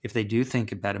 if they do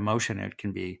think about emotion, it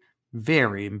can be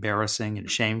very embarrassing and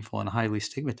shameful and highly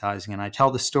stigmatizing. And I tell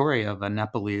the story of a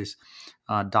Nepalese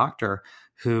doctor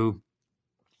who,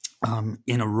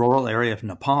 in a rural area of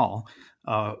Nepal,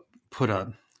 put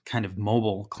a kind of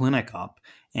mobile clinic up.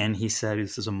 And he said,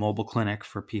 this is a mobile clinic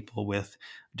for people with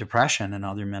depression and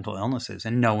other mental illnesses.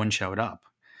 And no one showed up.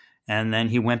 And then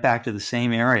he went back to the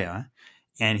same area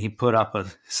and he put up a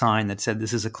sign that said,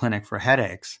 this is a clinic for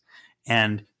headaches.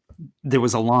 And there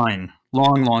was a line,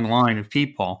 long line of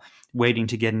people waiting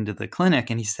to get into the clinic.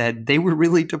 And he said they were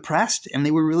really depressed and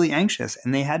they were really anxious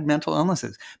and they had mental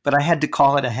illnesses. But I had to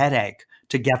call it a headache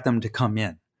to get them to come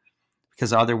in,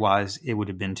 because otherwise it would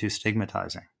have been too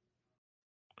stigmatizing.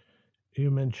 You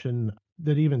mentioned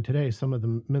that even today, some of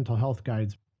the mental health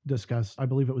guides discuss, I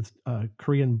believe it was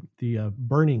Korean, the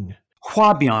burning.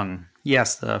 Hwabyong,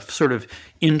 yes, the sort of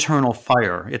internal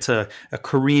fire. It's a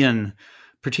Korean,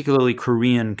 particularly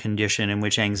Korean condition in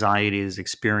which anxiety is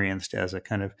experienced as a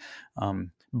kind of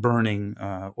burning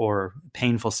or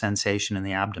painful sensation in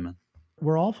the abdomen.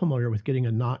 We're all familiar with getting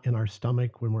a knot in our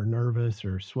stomach when we're nervous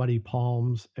or sweaty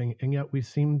palms, and yet we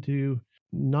seem to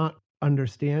not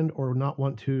understand or not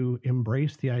want to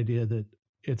embrace the idea that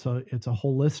it's a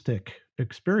holistic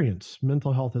experience.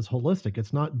 Mental health is holistic.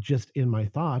 It's not just in my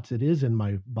thoughts, it is in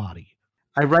my body.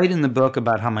 I write in the book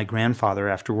about how my grandfather,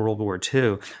 after World War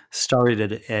II,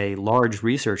 started a large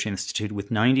research institute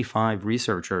with 95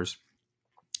 researchers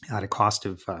at a cost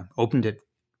of, opened it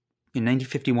in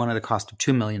 1951 at a cost of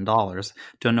 $2 million.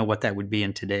 Don't know what that would be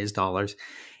in today's dollars.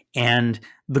 And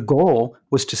the goal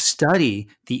was to study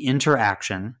the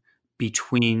interaction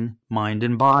between mind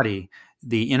and body,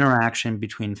 the interaction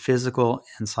between physical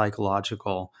and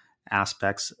psychological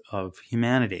aspects of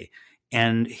humanity.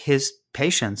 And his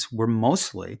patients were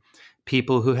mostly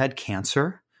people who had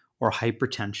cancer or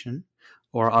hypertension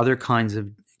or other kinds of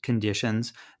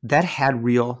conditions that had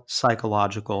real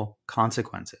psychological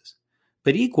consequences.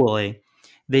 But equally,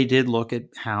 they did look at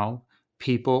how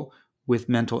people with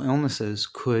mental illnesses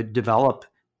could develop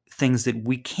things that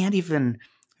we can't even,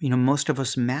 most of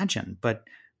us imagine. But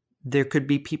there could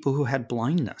be people who had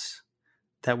blindness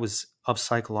that was of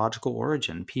psychological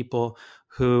origin, people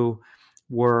who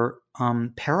were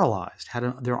paralyzed,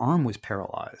 their arm was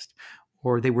paralyzed,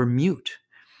 or they were mute.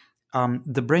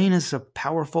 The brain is a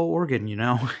powerful organ,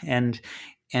 and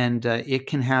it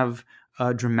can have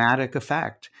a dramatic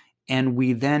effect. And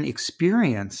we then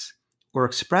experience or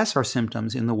express our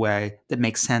symptoms in the way that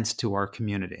makes sense to our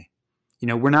community.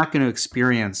 We're not going to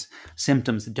experience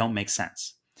symptoms that don't make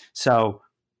sense. So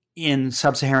in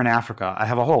sub-Saharan Africa, I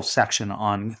have a whole section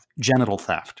on genital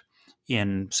theft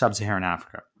in sub-Saharan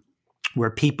Africa,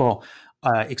 where people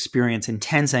experience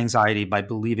intense anxiety by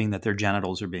believing that their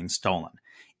genitals are being stolen.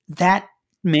 That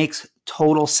makes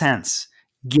total sense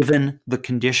given the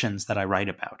conditions that I write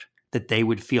about, that they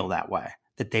would feel that way,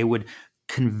 that they would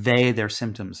convey their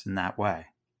symptoms in that way.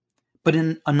 But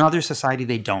in another society,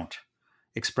 they don't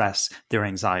express their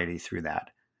anxiety through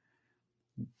that.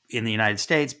 In the United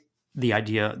States, the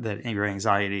idea that your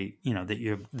anxiety,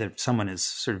 that someone is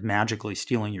sort of magically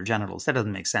stealing your genitals, that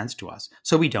doesn't make sense to us.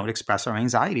 So we don't express our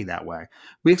anxiety that way.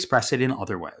 We express it in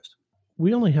other ways.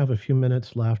 We only have a few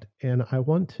minutes left, and I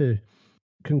want to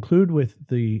conclude with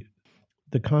the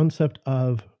concept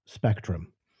of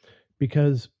spectrum,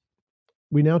 because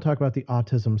we now talk about the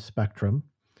autism spectrum.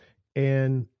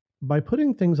 And by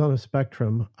putting things on a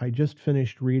spectrum, I just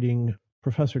finished reading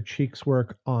Professor Cheek's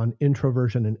work on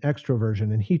introversion and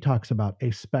extroversion, and he talks about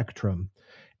a spectrum.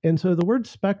 And so the word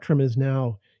spectrum is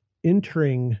now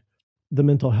entering the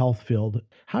mental health field.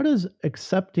 How does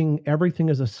accepting everything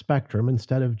as a spectrum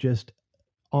instead of just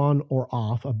on or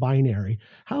off, a binary,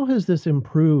 how has this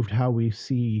improved how we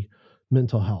see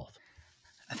mental health?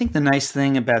 I think the nice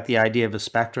thing about the idea of a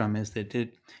spectrum is that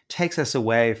it takes us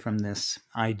away from this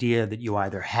idea that you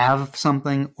either have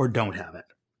something or don't have it,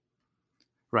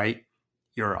 right?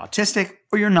 You're autistic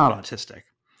or you're not autistic.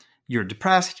 You're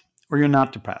depressed or you're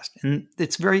not depressed. And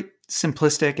it's very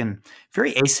simplistic and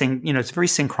very it's very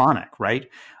synchronic, right?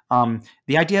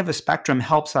 The idea of a spectrum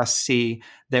helps us see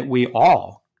that we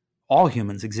all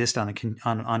humans exist on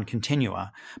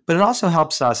continua, but it also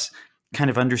helps us kind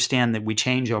of understand that we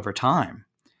change over time.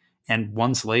 And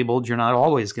once labeled, you're not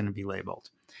always going to be labeled.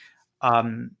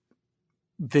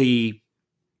 The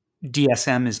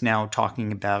DSM is now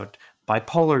talking about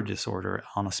bipolar disorder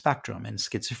on a spectrum and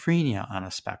schizophrenia on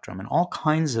a spectrum and all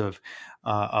kinds of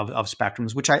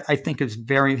spectrums, which I think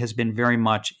has been very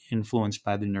much influenced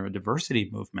by the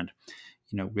neurodiversity movement,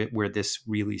 where this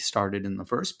really started in the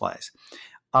first place.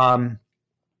 I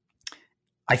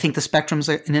think the spectrum's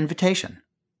an invitation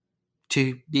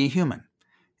to be human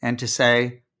and to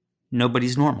say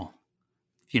nobody's normal,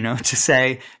 to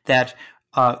say that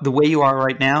the way you are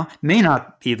right now may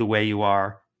not be the way you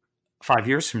are 5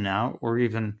 years from now or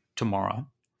even tomorrow.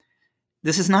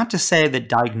 This is not to say that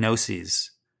diagnoses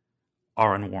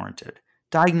are unwarranted.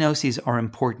 Diagnoses are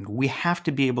important. We have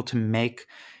to be able to make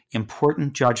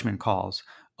important judgment calls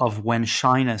of when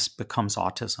shyness becomes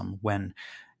autism, when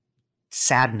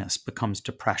sadness becomes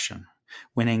depression,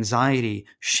 when anxiety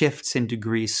shifts in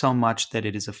degree so much that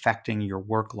it is affecting your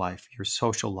work life, your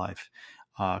social life,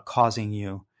 causing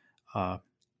you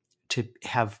to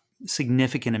have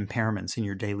significant impairments in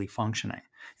your daily functioning.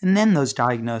 And then those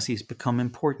diagnoses become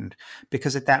important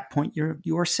because at that point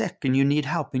you are sick and you need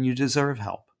help and you deserve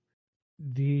help.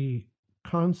 The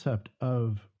concept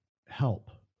of help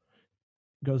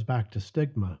goes back to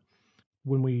stigma.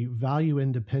 When we value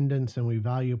independence and we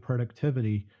value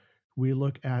productivity, we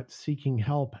look at seeking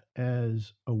help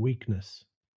as a weakness.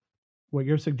 What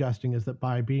you're suggesting is that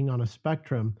by being on a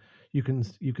spectrum, you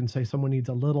can say someone needs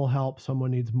a little help, someone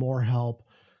needs more help.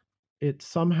 It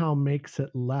somehow makes it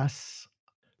less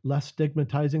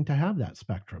stigmatizing to have that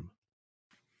spectrum.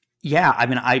 Yeah, I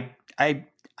mean,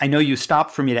 I know you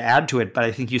stopped for me to add to it, but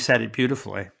I think you said it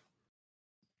beautifully.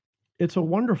 It's a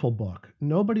wonderful book.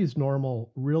 Nobody's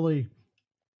Normal really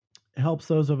helps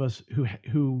those of us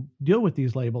who deal with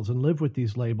these labels and live with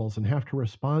these labels and have to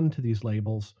respond to these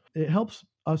labels. It helps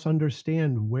us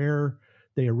understand where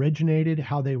they originated,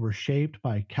 how they were shaped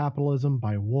by capitalism,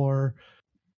 by war,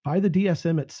 by the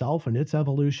DSM itself and its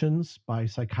evolutions, by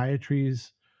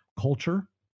psychiatry's culture.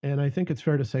 And I think it's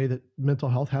fair to say that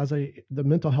the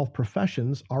mental health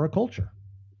professions are a culture.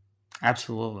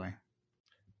 Absolutely.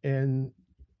 And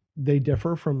they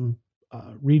differ from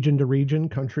region to region,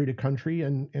 country to country,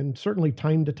 and certainly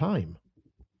time to time.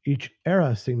 Each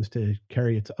era seems to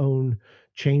carry its own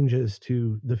changes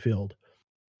to the field.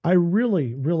 I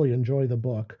really, really enjoy the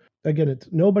book. Again, it's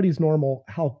Nobody's Normal,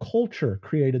 How Culture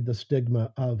Created the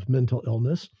Stigma of Mental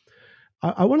Illness.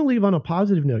 I want to leave on a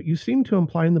positive note. You seem to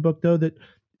imply in the book, though, that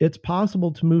it's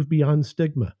possible to move beyond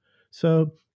stigma.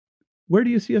 So where do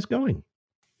you see us going?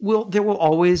 Well, there will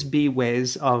always be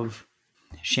ways of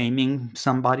shaming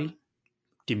somebody,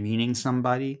 demeaning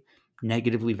somebody,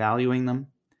 negatively valuing them.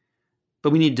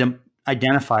 But we need to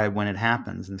identify when it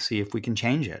happens and see if we can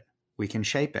change it. We can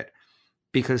shape it.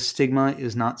 Because stigma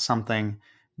is not something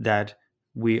that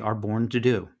we are born to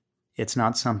do. It's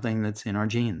not something that's in our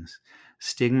genes.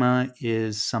 Stigma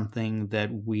is something that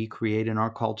we create in our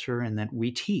culture and that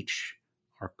we teach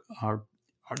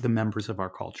the members of our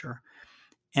culture.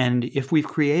 And if we've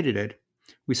created it,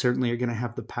 we certainly are going to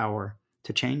have the power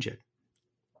to change it.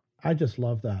 I just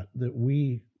love that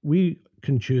we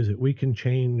can choose it. We can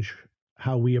change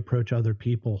how we approach other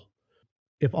people.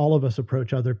 If all of us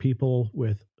approach other people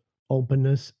with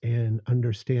openness and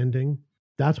understanding,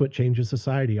 that's what changes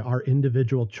society. Our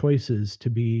individual choices to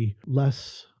be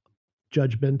less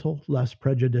judgmental, less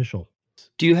prejudicial.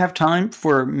 Do you have time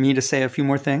for me to say a few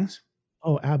more things?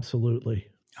 Oh, absolutely.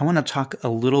 I want to talk a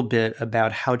little bit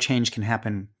about how change can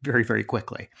happen very, very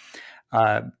quickly.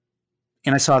 And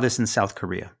I saw this in South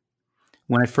Korea.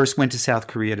 When I first went to South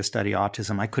Korea to study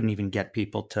autism, I couldn't even get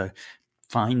people to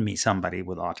find me somebody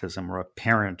with autism or a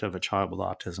parent of a child with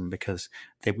autism because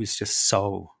it was just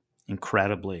so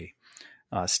incredibly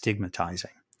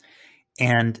stigmatizing.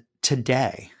 And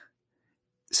today,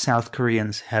 South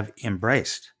Koreans have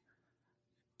embraced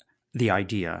the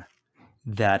idea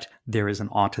that there is an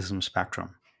autism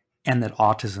spectrum and that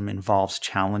autism involves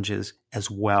challenges as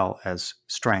well as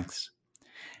strengths.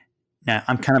 Now,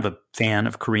 I'm kind of a fan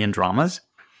of Korean dramas.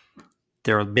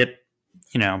 They're a bit,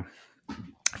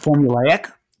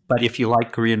 formulaic, but if you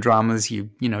like Korean dramas, you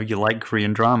like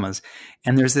Korean dramas.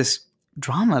 And there's this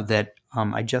drama that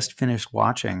I just finished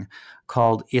watching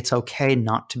called "It's Okay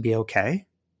Not to Be Okay."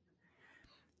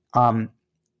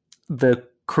 The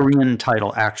Korean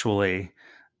title actually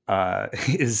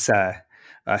is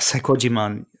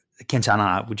 "Psychojiman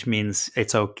Kenchana," which means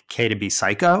it's okay to be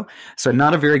psycho. So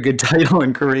not a very good title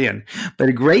in Korean, but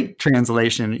a great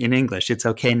translation in English. It's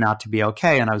okay not to be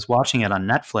okay. And I was watching it on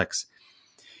Netflix,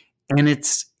 and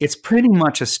it's pretty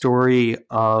much a story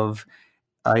of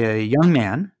a young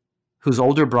man whose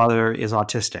older brother is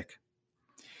autistic,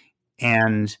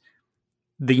 and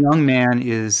the young man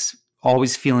is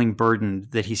always feeling burdened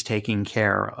that he's taking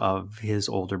care of his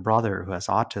older brother who has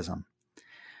autism.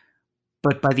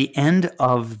 But by the end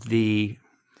of the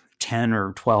 10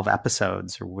 or 12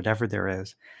 episodes or whatever there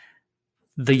is,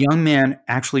 the young man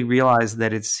actually realized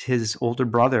that it's his older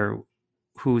brother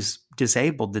who's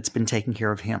disabled that's been taking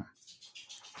care of him.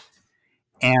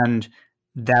 And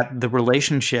that the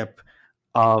relationship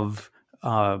of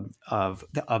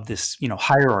this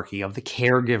hierarchy of the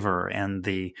caregiver and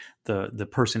the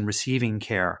person receiving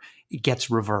care, it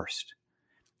gets reversed,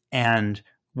 and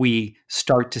we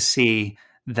start to see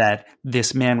that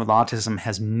this man with autism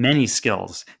has many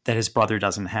skills that his brother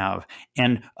doesn't have,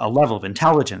 and a level of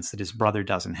intelligence that his brother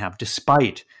doesn't have,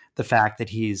 despite the fact that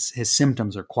his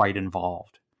symptoms are quite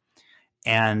involved.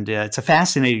 And it's a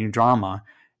fascinating drama.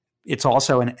 It's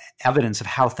also an evidence of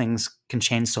how things can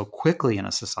change so quickly in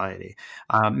a society.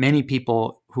 Many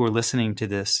people who are listening to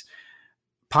this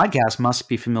podcast must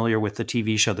be familiar with the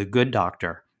TV show The Good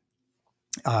Doctor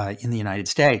in the United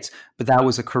States, but that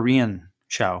was a Korean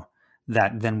show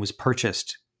that then was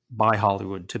purchased by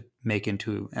Hollywood to make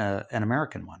into an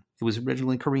American one. It was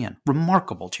originally Korean.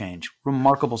 Remarkable change,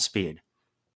 remarkable speed.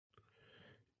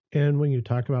 And when you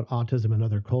talk about autism in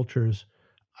other cultures,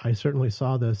 I certainly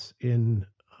saw this in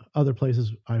other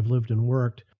places I've lived and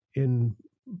worked, in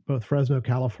both Fresno,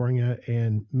 California,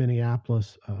 and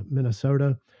Minneapolis,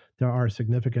 Minnesota. There are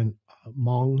significant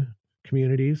Hmong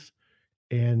communities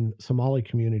and Somali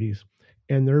communities,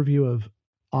 and their view of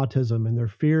autism and their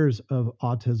fears of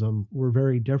autism were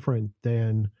very different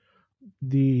than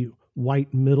the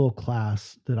white middle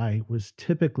class that I was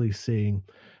typically seeing.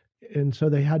 And so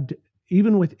they had,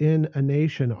 even within a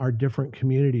nation, our different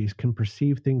communities can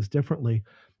perceive things differently.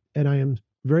 And I am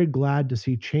very glad to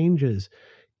see changes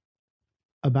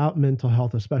about mental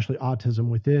health, especially autism,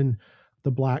 within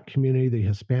the Black community, the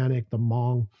Hispanic, the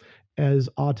Hmong, as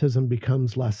autism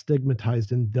becomes less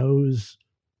stigmatized in those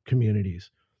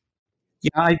communities. Yeah,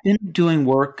 I've been doing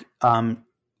work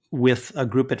with a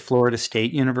group at Florida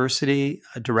State University,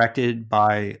 directed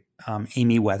by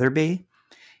Amy Weatherby.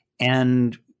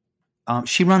 And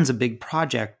she runs a big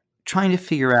project trying to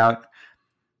figure out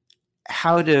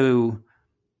how to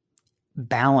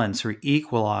balance or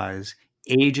equalize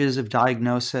ages of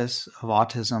diagnosis of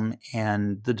autism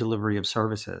and the delivery of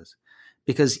services.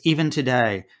 Because even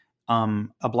today,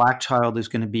 a Black child is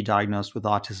going to be diagnosed with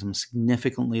autism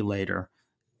significantly later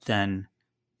than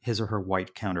his or her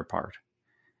white counterpart.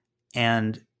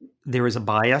 And there is a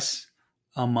bias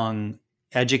among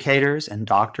educators and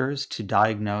doctors to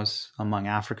diagnose among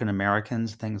African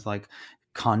Americans things like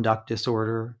conduct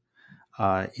disorder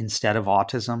instead of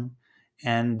autism.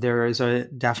 And there is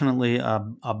definitely a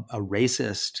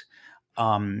racist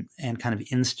and kind of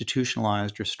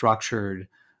institutionalized or structured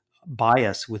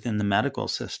bias within the medical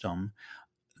system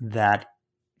that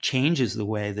changes the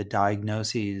way the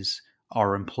diagnoses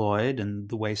are employed and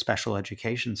the way special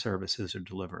education services are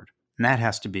delivered. And that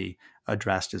has to be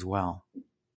addressed as well.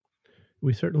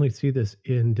 We certainly see this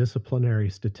in disciplinary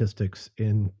statistics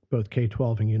in both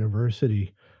K-12 and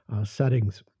university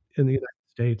settings in the United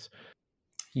States.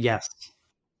 Yes.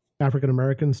 African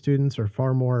American students are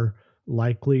far more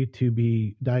likely to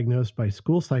be diagnosed by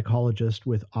school psychologists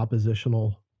with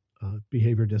oppositional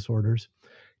behavior disorders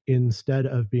instead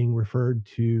of being referred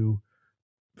to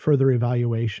further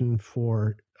evaluation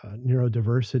for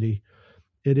neurodiversity.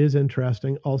 It is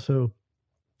interesting. Also,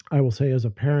 I will say, as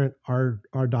a parent,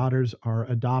 our daughters are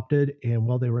adopted, and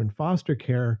while they were in foster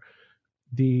care,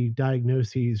 the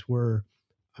diagnoses were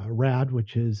RAD,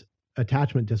 which is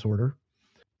attachment disorder.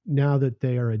 Now that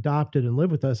they are adopted and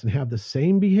live with us and have the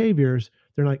same behaviors,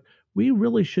 they're like, we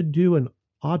really should do an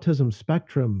autism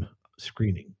spectrum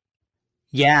screening.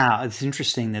 Yeah, it's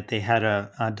interesting that they had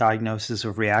a diagnosis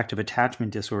of reactive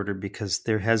attachment disorder, because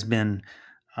there has been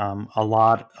a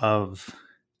lot of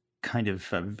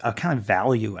a kind of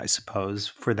value, I suppose,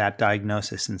 for that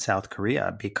diagnosis in South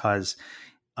Korea, because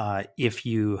if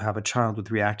you have a child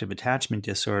with reactive attachment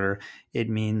disorder, it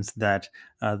means that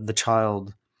the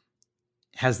child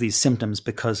has these symptoms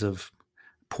because of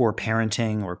poor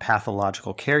parenting or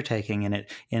pathological caretaking in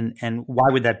it. And why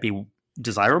would that be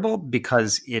desirable?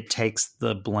 Because it takes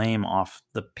the blame off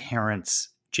the parent's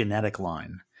genetic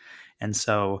line. And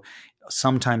so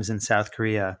sometimes in South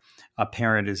Korea, a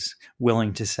parent is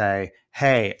willing to say,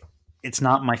 hey, it's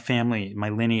not my family, my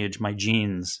lineage, my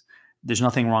genes. There's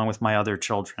nothing wrong with my other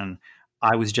children.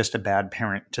 I was just a bad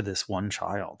parent to this one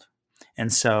child.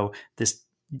 And so this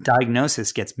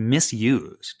diagnosis gets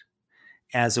misused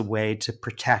as a way to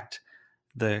protect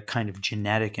the kind of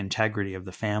genetic integrity of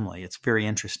the family. It's very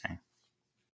interesting.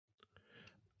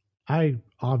 I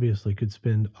obviously could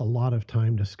spend a lot of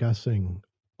time discussing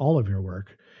all of your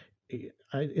work.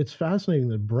 It's fascinating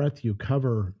the breadth you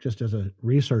cover just as a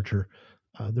researcher,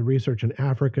 the research in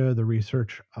Africa, the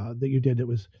research that you did that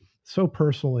was so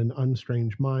personal in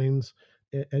Unstrange Minds,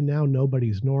 and now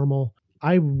Nobody's Normal.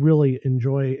 I really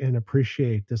enjoy and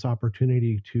appreciate this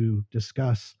opportunity to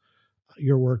discuss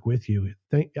your work with you.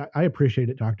 I appreciate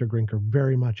it, Dr. Grinker,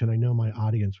 very much, and I know my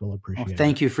audience will appreciate it.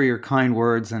 Thank you for your kind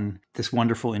words and this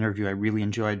wonderful interview. I really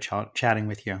enjoyed chatting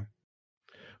with you.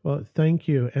 Well, thank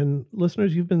you. And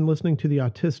listeners, you've been listening to the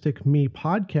Autistic Me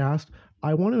podcast.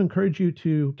 I want to encourage you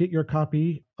to get your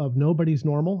copy of Nobody's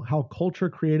Normal, How Culture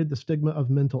Created the Stigma of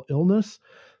Mental Illness.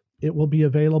 It will be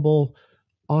available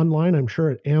online, I'm sure,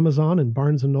 at Amazon and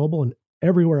Barnes & Noble and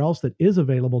everywhere else that is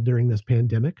available during this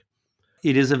pandemic.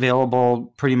 It is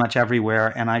available pretty much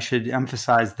everywhere, and I should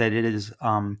emphasize that it is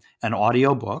an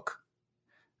audio book.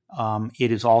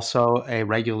 It is also a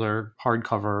regular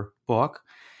hardcover book,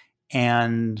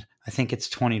 and I think it's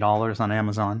 $20 on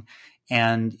Amazon.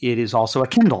 And it is also a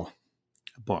Kindle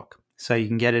book, so you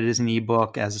can get it as an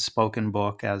ebook, as a spoken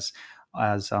book, as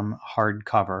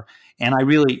hardcover. And I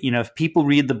really, if people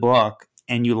read the book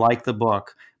and you like the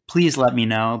book, please let me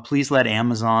know. Please let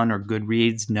Amazon or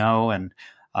Goodreads know, and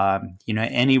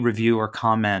any review or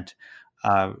comment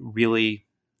really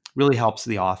helps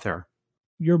the author.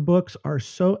 Your books are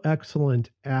so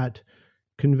excellent at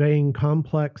conveying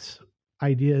complex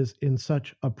ideas in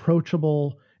such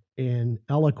approachable and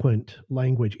eloquent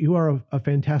language. You are a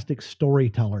fantastic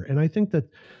storyteller, and I think that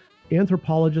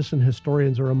anthropologists and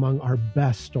historians are among our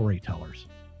best storytellers.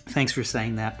 Thanks for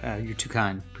saying that. You're too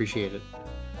kind. Appreciate it.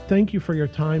 Thank you for your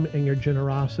time and your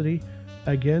generosity.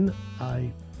 Again,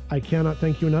 I cannot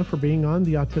thank you enough for being on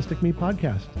the Autistic Me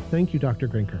podcast. Thank you, Dr.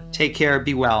 Grinker. Take care.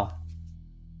 Be well.